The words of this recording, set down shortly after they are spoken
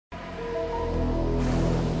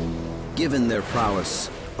Given their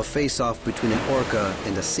prowess, a face-off between an orca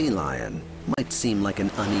and a sea lion might seem like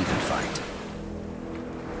an uneven fight.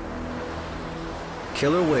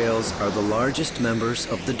 Killer whales are the largest members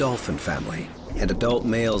of the dolphin family, and adult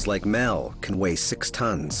males like Mel can weigh 6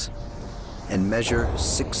 tons and measure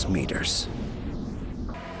 6 meters.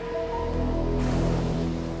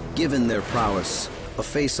 Given their prowess, a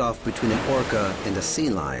face-off between an orca and a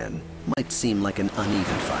sea lion might seem like an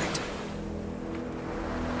uneven fight.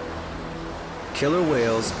 Killer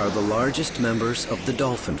whales are the largest members of the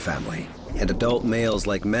dolphin family, and adult males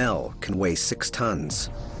like Mel can weigh 6 tons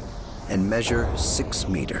and measure 6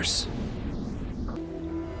 meters.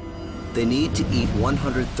 They need to eat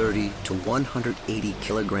 130 to 180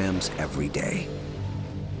 kilograms every day,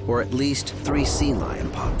 or at least 3 sea lion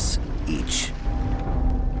pups each.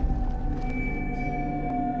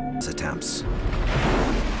 Attempts.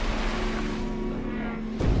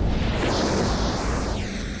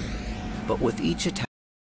 But with each attempt,